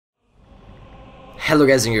Hello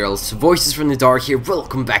guys and girls, Voices from the Dark here,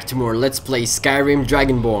 welcome back to more Let's Play Skyrim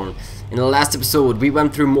Dragonborn. In the last episode we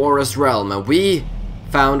went through Mora's realm and we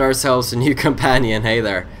found ourselves a new companion. Hey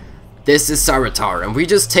there. This is Saratar and we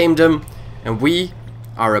just tamed him and we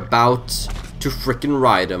are about to frickin'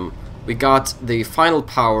 ride him. We got the final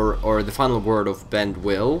power or the final word of Bend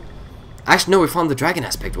Will. Actually no, we found the dragon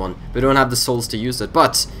aspect one. We don't have the souls to use it,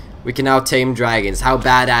 but we can now tame dragons. How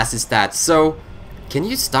badass is that? So, can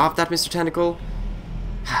you stop that, Mr. Tentacle?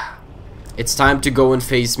 It's time to go and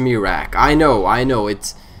face Miraak. I know,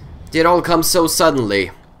 it all come so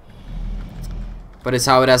suddenly. But it's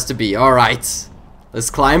how it has to be. Alright, let's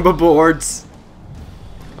climb aboard.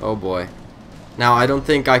 Oh boy. Now, I don't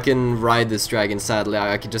think I can ride this dragon, sadly.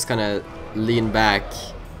 I can just kind of lean back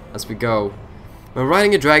as we go. When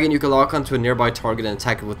riding a dragon, you can lock onto a nearby target and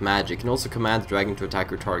attack it with magic. You can also command the dragon to attack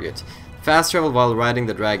your target. Fast travel while riding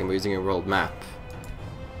the dragon by using a world map.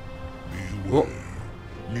 Whoa.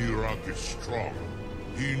 Miraak is strong.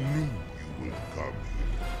 He knew you would come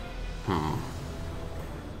here.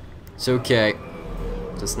 It's okay.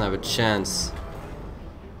 Doesn't have a chance.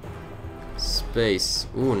 Space.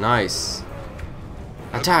 Ooh, nice.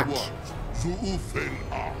 Attack!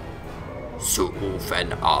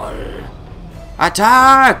 Zuufenal.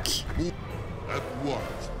 Attack!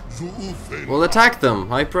 We'll attack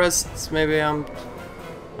them. I pressed. Maybe I'm.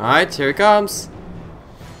 Alright, here it comes.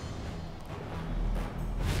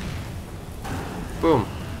 Boom.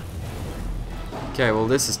 Okay, well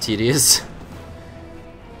this is tedious.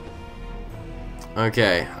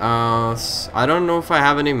 Okay, I don't know if I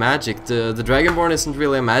have any magic. The Dragonborn isn't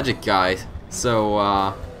really a magic guy,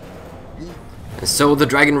 so so the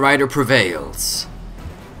Dragon Rider prevails.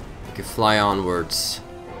 You can fly onwards.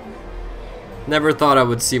 Never thought I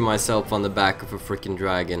would see myself on the back of a freaking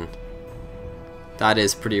dragon. That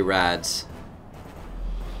is pretty rad.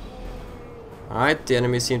 Alright, the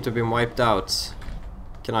enemies seem to have been wiped out.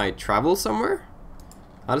 Can I travel somewhere?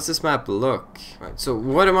 How does this map look? Right, so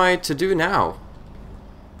what am I to do now?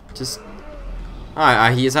 Just...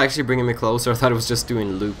 he is actually bringing me closer. I thought it was just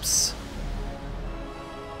doing loops.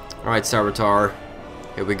 Alright, Saratar.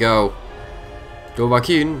 Here we go.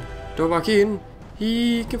 Dovahkiin. Dovahkiin.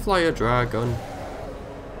 He can fly a dragon.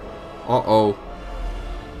 Uh-oh.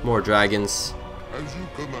 More dragons. As you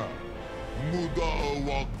command.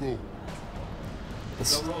 Mudawako.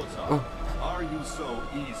 Oh. Are you so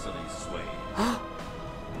easily swayed?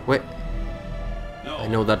 Wait. No, I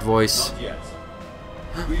know that voice. not yet.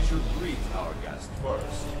 We should greet our guest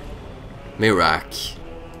first. Miraak.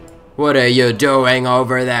 What are you doing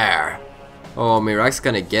over there? Oh, Miraak's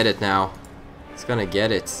gonna get it now. He's gonna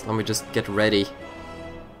get it. Let me just get ready.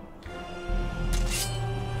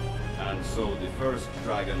 And so the first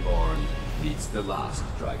Dragonborn meets the last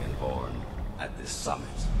Dragonborn at the summit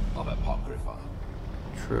of Apocrypha.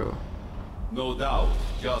 True. No doubt,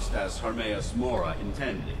 just as Hermaeus Mora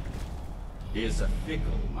intended. He is a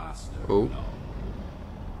fickle master, Oh. no.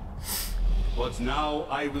 But now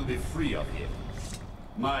I will be free of him.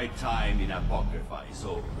 My time in Apocrypha is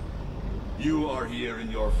over. You are here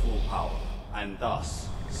in your full power, and thus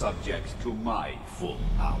subject to my full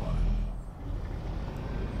power.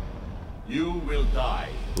 You will die.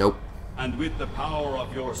 Nope. And with the power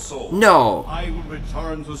of your soul, No! I will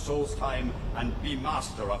return to Soul's time and be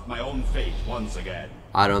master of my own fate once again.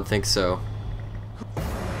 I don't think so.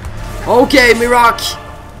 Okay, Miraak!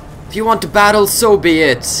 If you want to battle, so be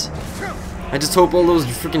it. I just hope all those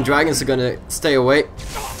freaking dragons are gonna stay away.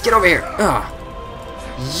 Get over here! Ugh.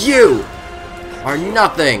 You are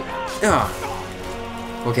nothing!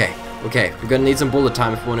 Ugh. Okay, we're gonna need some bullet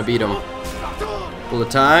time if we want to beat him.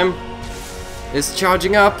 Bullet time is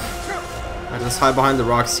charging up. Alright, let's hide behind the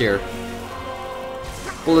rocks here.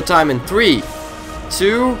 Bullet time in 3,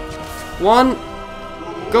 2, 1,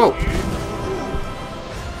 go!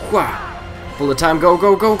 Wah. Bullet time, go,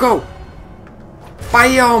 go, go, go!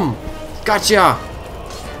 Bam! Gotcha!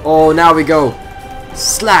 Oh, now we go.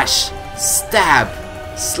 Slash, stab,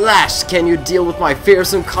 slash. Can you deal with my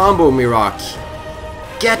fearsome combo, Miraak?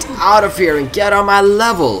 Get out of here and get on my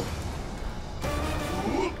level!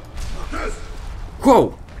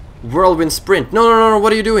 Whoa! Whirlwind sprint. No,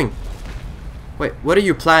 what are you doing? Wait, what are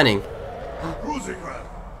you planning?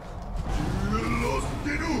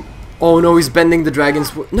 Oh no, he's bending the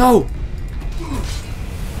dragon's... No!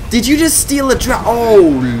 Did you just steal a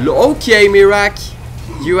Oh, okay, Miraak.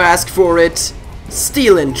 You asked for it.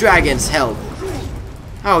 Stealing dragon's health.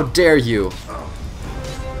 How dare you?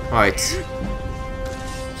 Alright.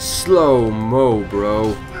 Slow-mo,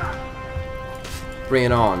 bro. Bring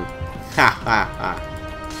it on. Ha ha ha.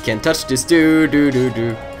 Can't touch this, do do do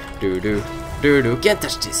do do do do do. Can't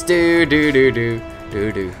touch this, do do do do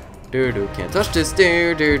Do do. Do do. Can't touch this.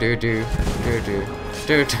 Do do do do. Do do.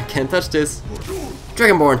 Do do. Can't touch this.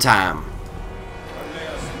 Dragonborn time.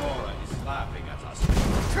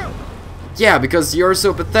 Yeah, because you're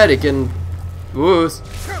so pathetic and... Woos.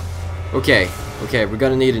 Okay, okay, we're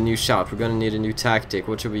gonna need a new shot. We're gonna need a new tactic.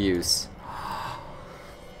 What should we use?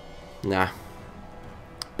 Nah.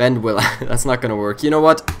 Bend will. That's not gonna work. You know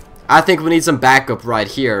what? I think we need some backup right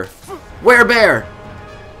here. Werebear!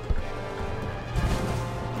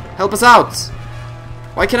 Help us out!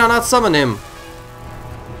 Why can I not summon him?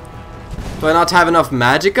 Do I not have enough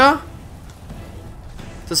magicka?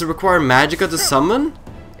 Does it require magicka to summon?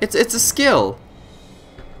 It's a skill.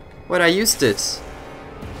 Wait, I used it.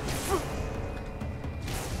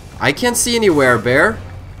 I can't see any werebear.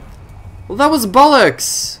 Well, that was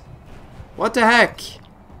bollocks. What the heck?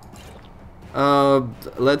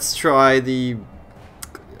 Let's try the...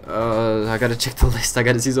 I gotta check the list. I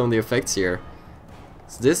gotta see some of the effects here.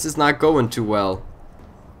 This is not going too well.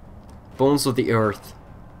 Bones of the Earth.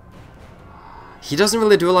 He doesn't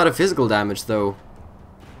really do a lot of physical damage, though.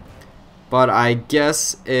 But I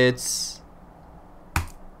guess it's...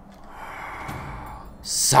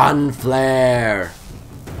 Sun Flare!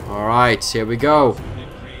 Alright, here we go.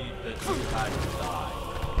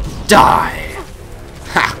 Die!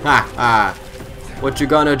 Ha ha ha! What you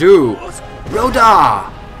gonna do?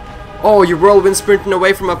 Roda! Oh, you whirlwind sprinting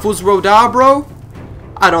away from a Fuz Roda, bro?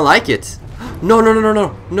 I don't like it. No, no, no, no,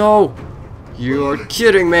 no, no! You're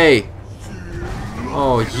kidding me!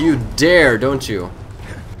 Oh, you dare, don't you?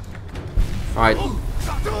 Alright.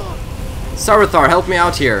 Sarathar, help me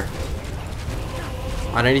out here.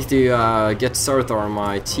 I need to get Sarathar on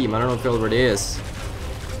my team. I don't know if he already is.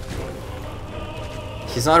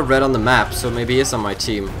 He's not red on the map, so maybe he is on my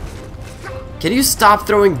team. Can you stop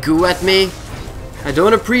throwing goo at me? I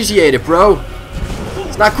don't appreciate it, bro.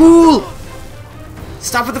 It's not cool.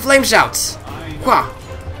 Stop with the flame shouts. Wah.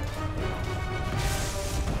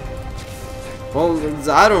 Well,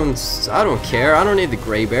 I don't care. I don't need the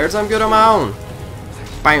gray bears. I'm good on my own.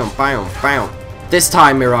 Bam, bam, bam. This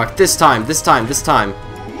time, Miraak. This time. This time. This time.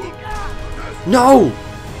 No!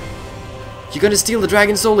 You gonna steal the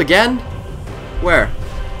dragon soul again? Where?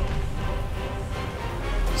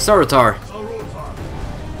 Sarathar.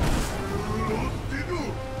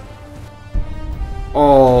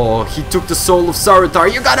 Oh, he took the soul of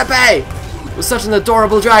Sarathar. You gotta pay! It was such an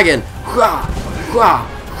adorable dragon. Hua, hua,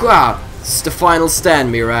 hua. This is the final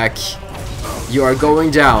stand, Miraak. You are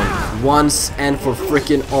going down once and for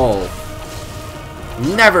frickin' all.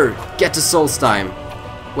 Never get to Solstheim.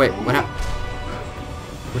 Wait, what happened?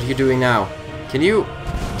 What are you doing now? Can you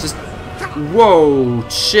just... Whoa,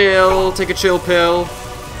 chill. Take a chill pill.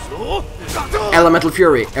 Elemental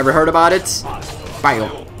Fury. Ever heard about it?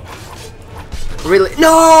 Bio. Really?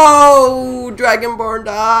 No! Dragonborn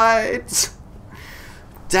died.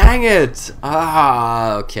 Dang it.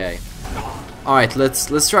 Ah, okay. Alright,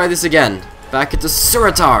 let's try this again. Back at the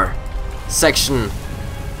Sarathar section.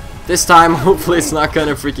 This time, hopefully it's not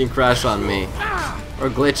gonna freaking crash on me. Or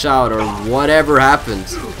glitch out, or whatever happened.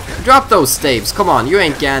 Drop those staves, come on, you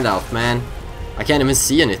ain't Gandalf, man. I can't even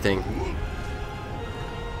see anything.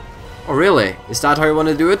 Oh really? Is that how you want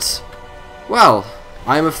to do it? Well,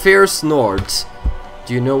 I am a fierce Nord.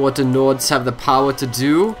 Do you know what the Nords have the power to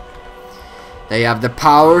do? They have the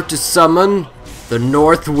power to summon the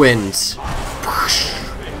North Wind.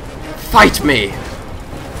 Fight me!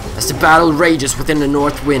 As the battle rages within the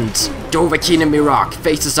North Wind, Dovahkiin and Miraak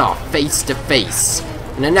faces off face to face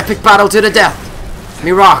in an epic battle to the death.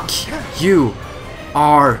 Miraak, you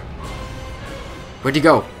are... Where'd you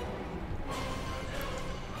go?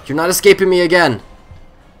 You're not escaping me again.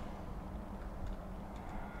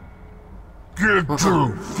 Get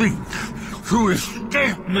to think to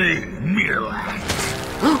escape me, Miraak.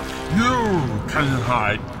 You can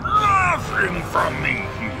hide nothing from me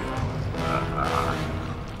here.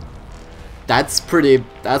 That's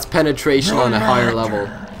penetration on a higher level.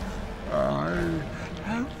 I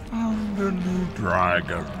have found a new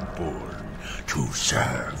Dragonborn to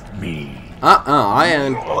serve me.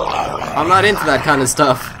 I'm not into that kind of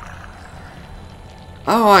stuff.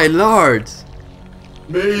 Oh my lord.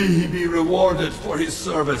 May he be rewarded for his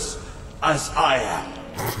service, as I am.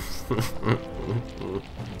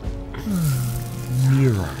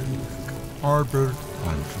 Miraak harbored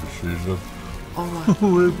fantasies of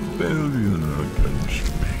rebellion against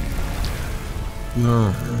me.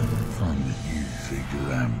 Learn from his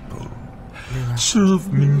example.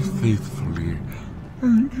 Serve me faithfully,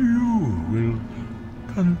 and you will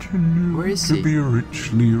continue to be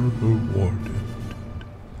richly rewarded.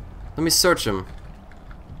 Let me search him.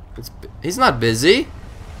 He's not busy.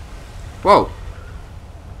 Whoa.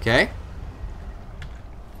 Okay.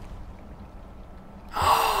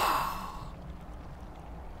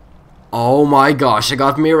 Oh my gosh, I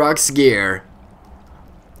got Miraak's gear.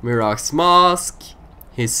 Miraak's mask,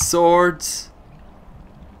 his sword,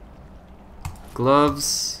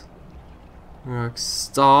 gloves, Miraak's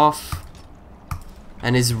staff,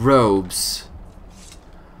 and his robes.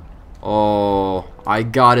 Oh, I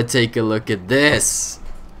gotta take a look at this.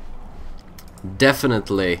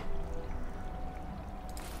 Definitely.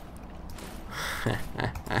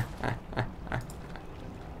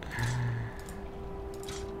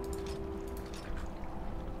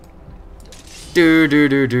 Do do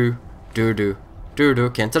do do do do do do.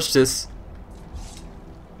 Can't touch this.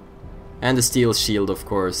 And the steel shield, of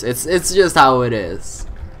course. It's just how it is.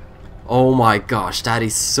 Oh my gosh, that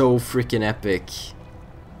is so freaking epic.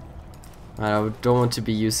 I don't want to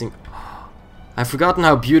be using. I've forgotten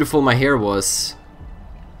how beautiful my hair was.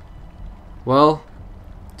 Well,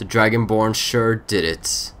 the Dragonborn sure did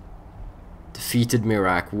it. Defeated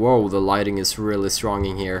Miraak. Whoa, the lighting is really strong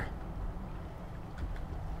in here.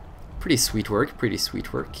 Pretty sweet work, pretty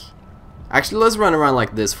sweet work. Actually, let's run around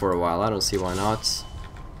like this for a while. I don't see why not.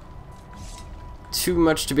 Too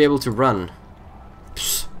much to be able to run.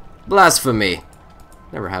 Psst, blasphemy.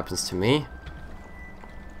 Never happens to me.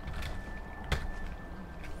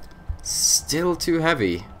 Still too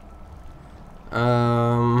heavy.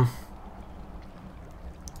 I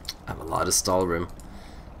have a lot of stall room.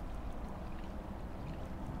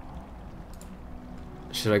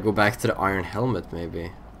 Should I go back to the iron helmet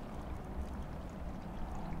maybe?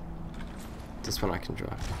 This one I can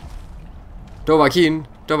draw. Dovahkiin!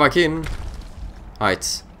 Dovahkiin!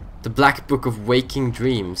 Alright. The Black Book of Waking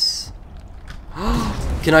Dreams.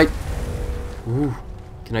 Can I... Ooh.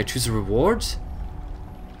 Can I choose a reward?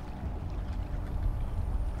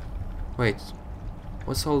 Wait.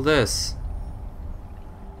 What's all this?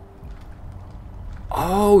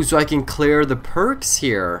 Oh, so I can clear the perks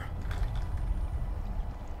here.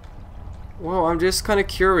 Well, I'm just kind of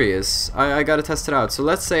curious. I gotta test it out. So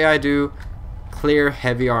let's say I do clear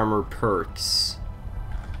heavy armor perks.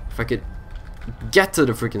 If I could get to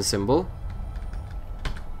the freaking symbol.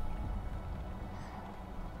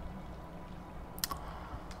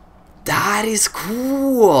 That is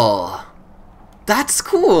cool. That's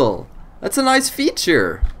cool. That's a nice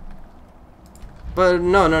feature. But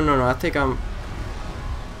no. I think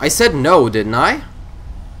I said no, didn't I?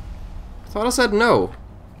 I thought I said no.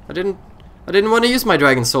 I didn't want to use my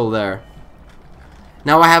Dragon Soul there.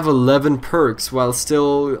 Now I have 11 perks while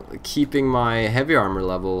still keeping my heavy armor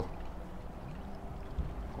level.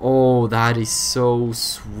 Oh, that is so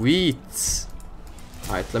sweet.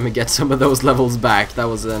 Alright, let me get some of those levels back. That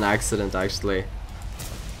was an accident, actually.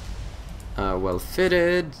 Well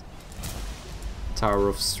fitted. Tower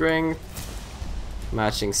of Strength.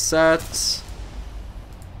 Matching set.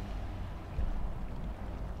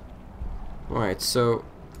 Alright, so...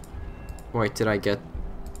 Wait, did I get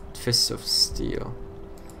Fists of Steel?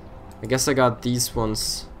 I guess I got these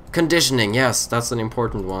ones. Conditioning, yes, that's an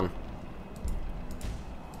important one.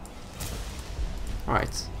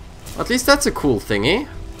 Alright. At least that's a cool thingy.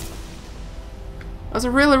 That's a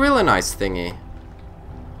really nice thingy.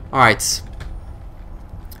 Alright.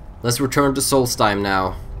 Let's return to Solstheim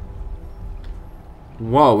now.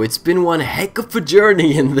 Whoa, it's been one heck of a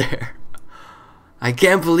journey in there. I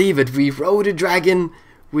can't believe it. We rode a dragon,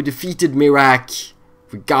 we defeated Miraak,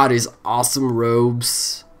 we got his awesome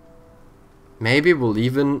robes. Maybe we'll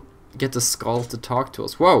even get the skull to talk to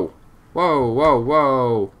us. Whoa!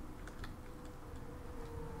 Whoa!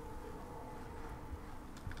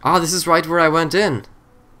 Ah, this is right where I went in.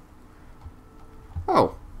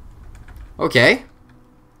 Oh. Okay.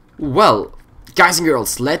 Well, guys and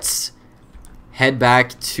girls, let's head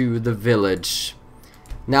back to the village.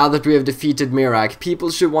 Now that we have defeated Miraak,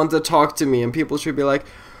 people should want to talk to me and people should be like,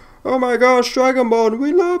 oh my gosh, Dragonborn,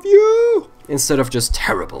 we love you! Instead of just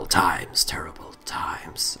terrible times.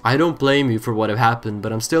 I don't blame you for what have happened,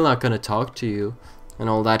 but I'm still not gonna talk to you. And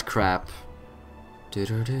all that crap.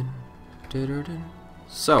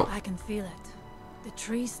 So. I can feel it. The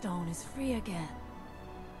tree stone is free again.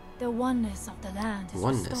 The oneness of the land is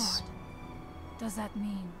restored. Does that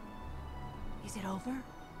mean... Is it over?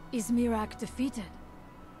 Is Miraak defeated?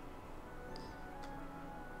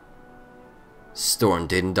 Storm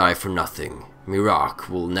didn't die for nothing. Miraak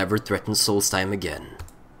will never threaten Solstheim again.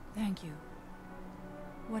 Thank you.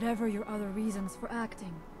 Whatever your other reasons for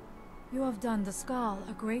acting, you have done the Skull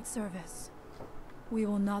a great service. We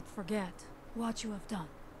will not forget what you have done.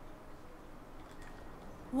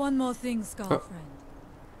 One more thing, Skull friend,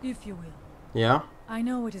 if you will. Yeah? I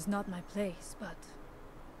know it is not my place, but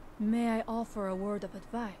May I offer a word of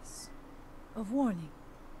advice? Of warning?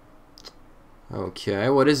 Okay,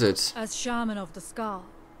 what is it? As shaman of the Skull,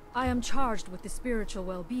 I am charged with the spiritual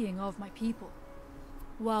well-being of my people.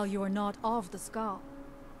 While you are not of the Skull,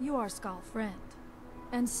 you are Skull friend.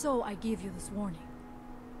 And so I give you this warning.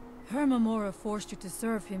 Hermamora forced you to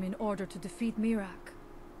serve him in order to defeat Miraak.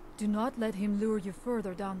 Do not let him lure you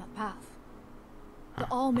further down that path. The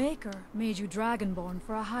Allmaker made you Dragonborn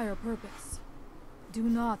for a higher purpose. Do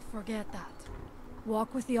not forget that.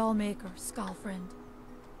 Walk with the Allmaker, Skull friend.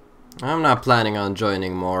 I'm not planning on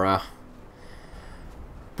joining Mora.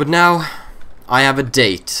 But now, I have a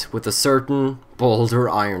date with a certain Boulder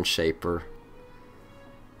Iron Shaper.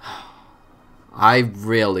 I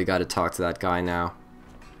really gotta talk to that guy now.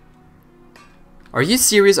 Are you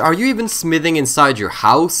serious? Are you even smithing inside your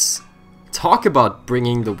house? Talk about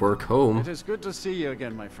bringing the work home. It is good to see you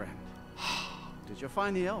again, my friend. Did you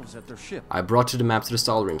find the elves at their ship? I brought you the map to the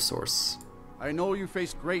Stalrim source. I know you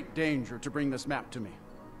faced great danger to bring this map to me.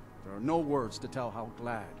 There are no words to tell how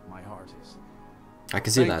glad my heart is. I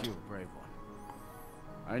can see that. Thank you, brave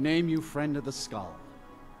one. I name you Friend of the Skull,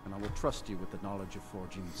 and I will trust you with the knowledge of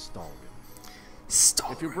forging Stalrim.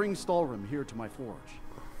 Stalrim. If you bring Stalrim here to my forge,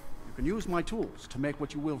 you can use my tools to make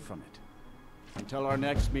what you will from it. Until our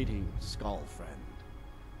next meeting, Skull friend.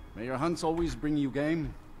 May your hunts always bring you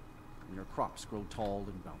game, and your crops grow tall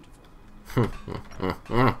and bountiful.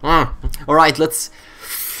 Alright, let's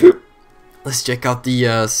check out the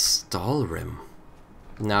Stalrim.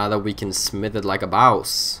 Now that we can smith it like a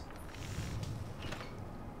boss.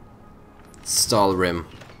 Stalrim.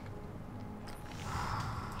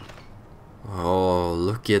 Oh,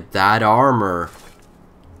 look at that armor.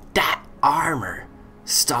 That armor.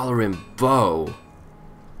 Stalrim bow.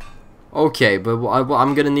 Okay, but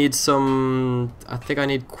I'm gonna need some... I think I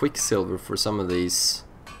need quicksilver for some of these.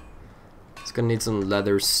 It's gonna need some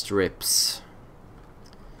leather strips.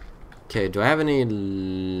 Okay, do I have any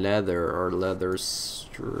leather or leather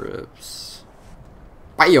strips?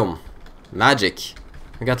 Biome! Magic!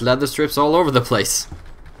 I got leather strips all over the place.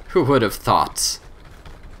 Who would have thought?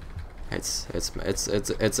 It's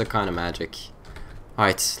a kind of magic.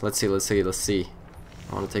 Alright, let's see.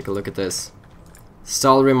 I want to take a look at this.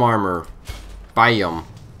 Stalrim armor. Biome.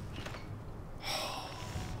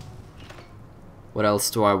 What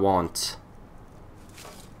else do I want?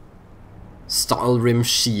 Stalrim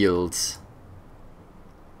shield.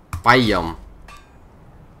 Biome.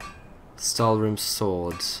 Stalrim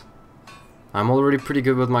sword. I'm already pretty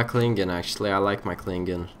good with my Klingon, actually. I like my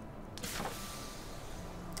Klingon.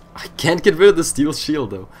 I can't get rid of the steel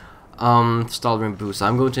shield though. Stalrim boost.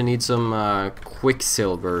 I'm going to need some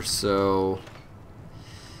quicksilver, so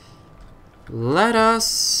let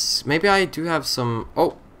us... Maybe I do have some...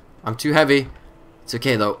 Oh, I'm too heavy. It's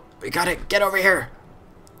okay though. We gotta get over here.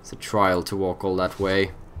 It's a trial to walk all that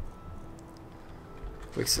way.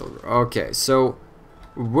 Quicksilver. Okay, so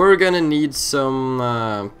we're gonna need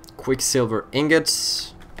some quicksilver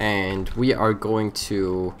ingots, and we are going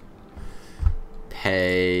to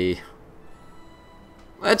pay,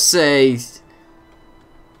 let's say,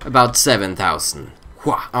 about 7,000.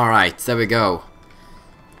 Alright, there we go.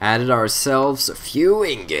 Added ourselves a few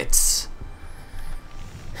ingots.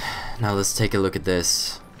 Now let's take a look at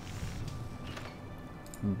this.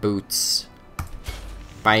 Boots.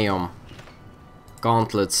 Biome.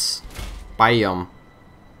 Gauntlets. Biome.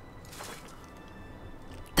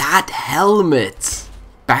 That helmet!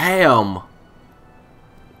 Bam!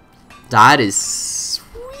 That is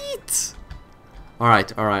sweet!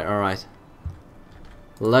 Alright.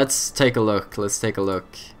 Let's take a look.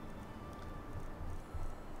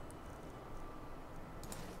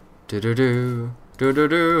 Do-do-do.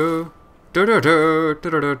 Do-do-do. Do-do-do.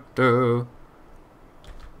 Do-do-do.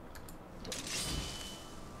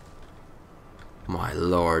 My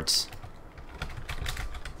lord.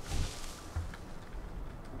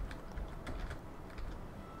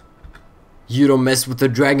 You don't mess with the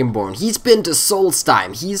Dragonborn. He's been to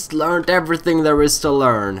Solstheim. He's learned everything there is to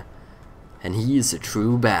learn. And he's a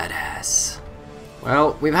true badass.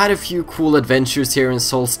 Well, we've had a few cool adventures here in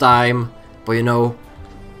Solstheim, but you know,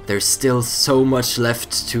 there's still so much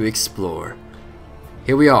left to explore.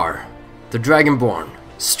 Here we are, the Dragonborn,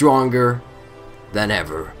 stronger than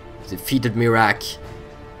ever. We've defeated Miraak.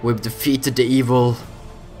 We've defeated the evil.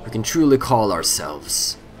 We can truly call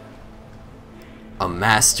ourselves a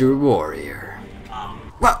master warrior.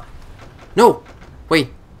 What? No! Wait.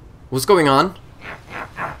 What's going on?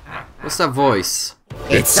 What's that voice?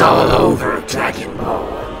 It's all over,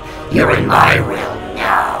 Dragonborn. You're in my realm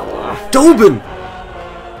now. Dobin!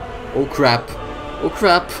 Oh crap. Oh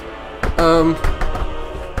crap.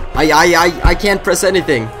 I can't press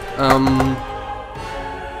anything.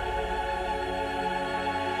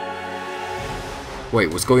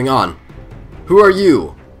 Wait, what's going on? Who are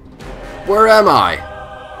you? Where am I?